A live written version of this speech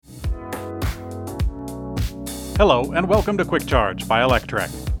Hello, and welcome to Quick Charge by Electrek.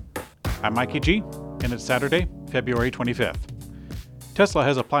 I'm Mikey G, and it's Saturday, February 25th. Tesla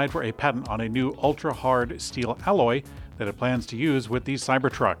has applied for a patent on a new ultra-hard steel alloy that it plans to use with the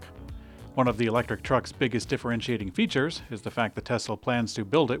Cybertruck. One of the electric truck's biggest differentiating features is the fact that Tesla plans to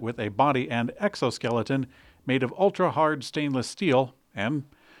build it with a body and exoskeleton made of ultra-hard stainless steel, and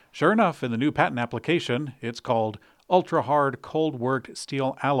sure enough, in the new patent application, it's called ultra-hard cold-worked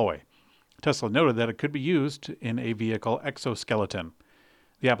steel alloy. Tesla noted that it could be used in a vehicle exoskeleton.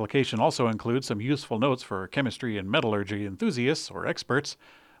 The application also includes some useful notes for chemistry and metallurgy enthusiasts or experts,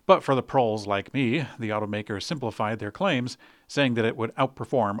 but for the proles like me, the automaker simplified their claims, saying that it would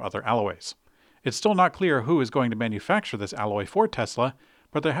outperform other alloys. It's still not clear who is going to manufacture this alloy for Tesla,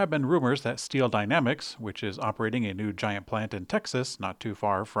 but there have been rumors that Steel Dynamics, which is operating a new giant plant in Texas not too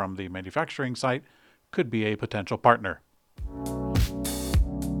far from the manufacturing site, could be a potential partner.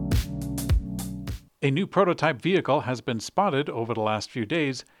 A new prototype vehicle has been spotted over the last few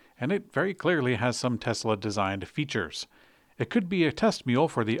days, and it very clearly has some Tesla-designed features. It could be a test mule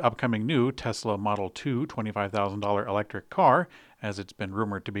for the upcoming new Tesla Model 2 $25,000 electric car, as it's been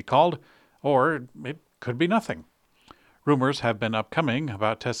rumored to be called, or it could be nothing. Rumors have been upcoming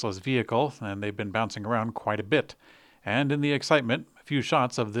about Tesla's vehicle, and they've been bouncing around quite a bit. And in the excitement, a few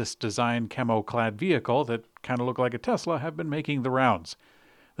shots of this design camo-clad vehicle that kind of look like a Tesla have been making the rounds.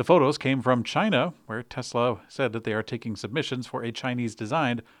 The photos came from China, where Tesla said that they are taking submissions for a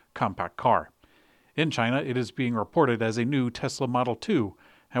Chinese-designed compact car. In China, it is being reported as a new Tesla Model 2.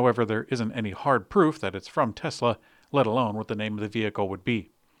 However, there isn't any hard proof that it's from Tesla, let alone what the name of the vehicle would be.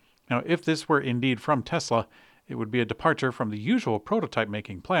 Now, if this were indeed from Tesla, it would be a departure from the usual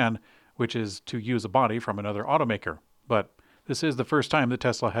prototype-making plan, which is to use a body from another automaker. But this is the first time that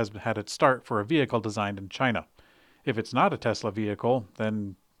Tesla has had its start for a vehicle designed in China. If it's not a Tesla vehicle,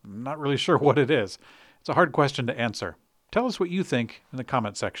 then I'm not really sure what it is. It's a hard question to answer. Tell us what you think in the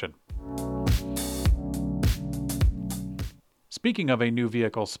comment section. Speaking of a new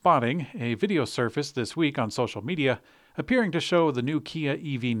vehicle spotting, a video surfaced this week on social media appearing to show the new Kia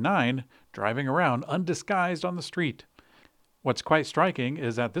EV9 driving around undisguised on the street. What's quite striking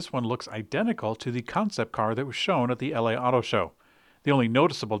is that this one looks identical to the concept car that was shown at the LA Auto Show. The only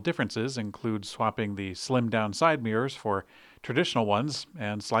noticeable differences include swapping the slimmed-down side mirrors for traditional ones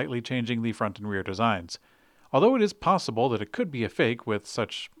and slightly changing the front and rear designs. Although it is possible that it could be a fake with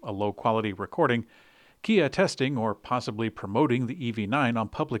such a low-quality recording, Kia testing or possibly promoting the EV9 on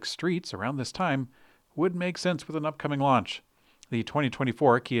public streets around this time would make sense with an upcoming launch. The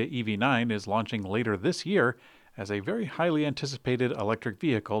 2024 Kia EV9 is launching later this year as a very highly anticipated electric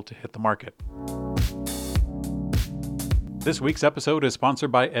vehicle to hit the market. This week's episode is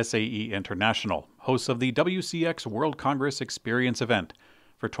sponsored by SAE International, hosts of the WCX World Congress Experience event.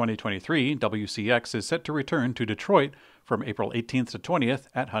 For 2023, WCX is set to return to Detroit from April 18th to 20th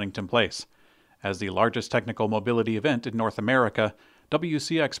at Huntington Place. As the largest technical mobility event in North America,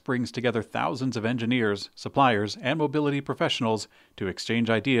 WCX brings together thousands of engineers, suppliers, and mobility professionals to exchange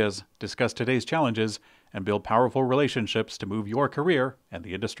ideas, discuss today's challenges, and build powerful relationships to move your career and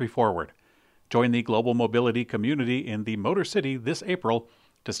the industry forward. Join the global mobility community in the Motor City this April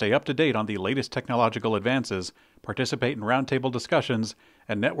to stay up to date on the latest technological advances, participate in roundtable discussions,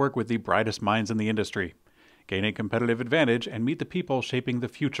 and network with the brightest minds in the industry. Gain a competitive advantage and meet the people shaping the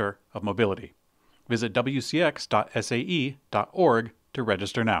future of mobility. Visit wcx.sae.org to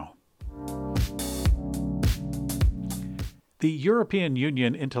register now. The European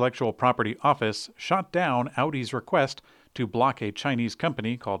Union Intellectual Property Office shot down Audi's request to block a Chinese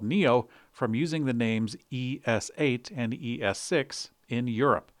company called NIO from using the names ES8 and ES6 in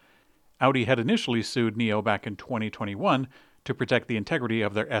Europe. Audi had initially sued NIO back in 2021 to protect the integrity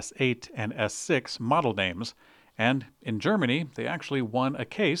of their S8 and S6 model names, and in Germany, they actually won a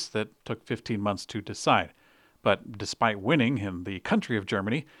case that took 15 months to decide. But despite winning in the country of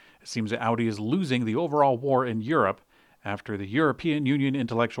Germany, it seems that Audi is losing the overall war in Europe after the European Union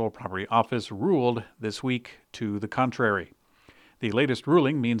Intellectual Property Office ruled this week to the contrary. The latest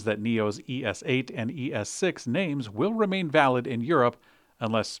ruling means that NIO's ES8 and ES6 names will remain valid in Europe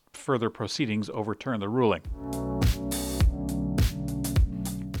unless further proceedings overturn the ruling.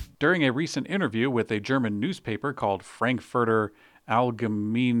 During a recent interview with a German newspaper called Frankfurter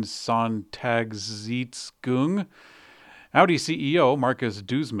Allgemeine Sonntagszeitung, Audi CEO Markus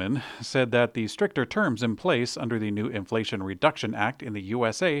Duesmann said that the stricter terms in place under the new Inflation Reduction Act in the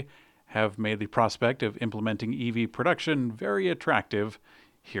USA have made the prospect of implementing EV production very attractive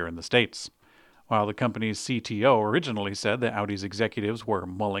here in the States. While the company's CTO originally said that Audi's executives were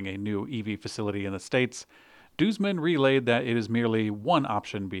mulling a new EV facility in the States, Duesmann relayed that it is merely one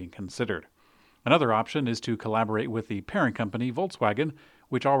option being considered. Another option is to collaborate with the parent company, Volkswagen,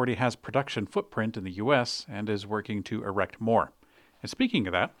 which already has production footprint in the US and is working to erect more. And speaking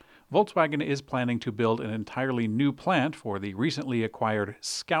of that, Volkswagen is planning to build an entirely new plant for the recently acquired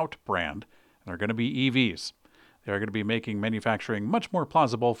Scout brand. They're going to be EVs. They're going to be making manufacturing much more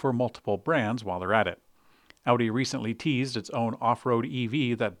plausible for multiple brands while they're at it. Audi recently teased its own off-road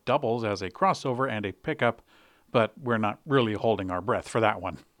EV that doubles as a crossover and a pickup, but we're not really holding our breath for that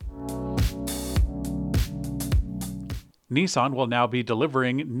one. Nissan will now be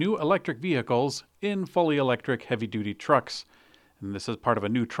delivering new electric vehicles in fully electric heavy-duty trucks, and this is part of a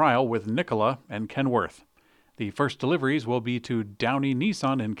new trial with Nikola and Kenworth. The first deliveries will be to Downey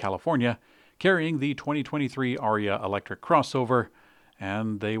Nissan in California, carrying the 2023 Ariya electric crossover,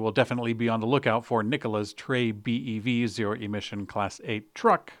 and they will definitely be on the lookout for Nikola's Tre BEV zero-emission Class 8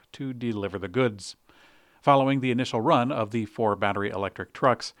 truck to deliver the goods. Following the initial run of the 4 battery electric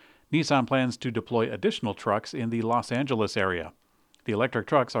trucks, Nissan plans to deploy additional trucks in the Los Angeles area. The electric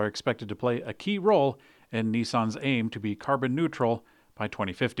trucks are expected to play a key role in Nissan's aim to be carbon neutral by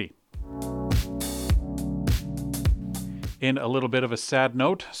 2050. In a little bit of a sad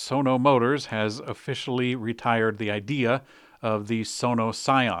note, Sono Motors has officially retired the idea of the Sono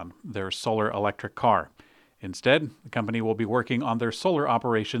Scion, their solar electric car. Instead, the company will be working on their solar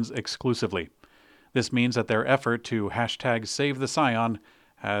operations exclusively. This means that their effort to #save the Scion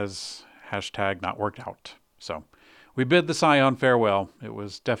has #not worked out. So, we bid the Scion farewell. It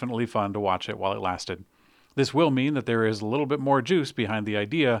was definitely fun to watch it while it lasted. This will mean that there is a little bit more juice behind the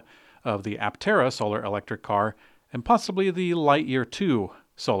idea of the Aptera solar electric car and possibly the Lightyear 2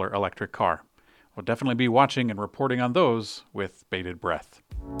 solar electric car. We'll definitely be watching and reporting on those with bated breath.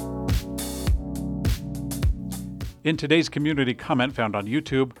 In today's community comment found on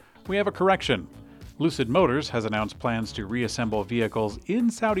YouTube, we have a correction. Lucid Motors has announced plans to reassemble vehicles in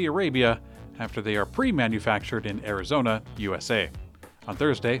Saudi Arabia after they are pre-manufactured in Arizona, USA. On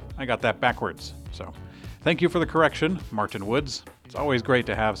Thursday, I got that backwards. So, thank you for the correction, Martin Woods. It's always great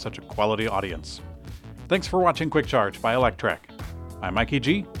to have such a quality audience. Thanks for watching Quick Charge by Electrek. I'm Mikey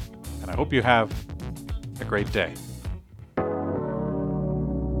G, and I hope you have a great day.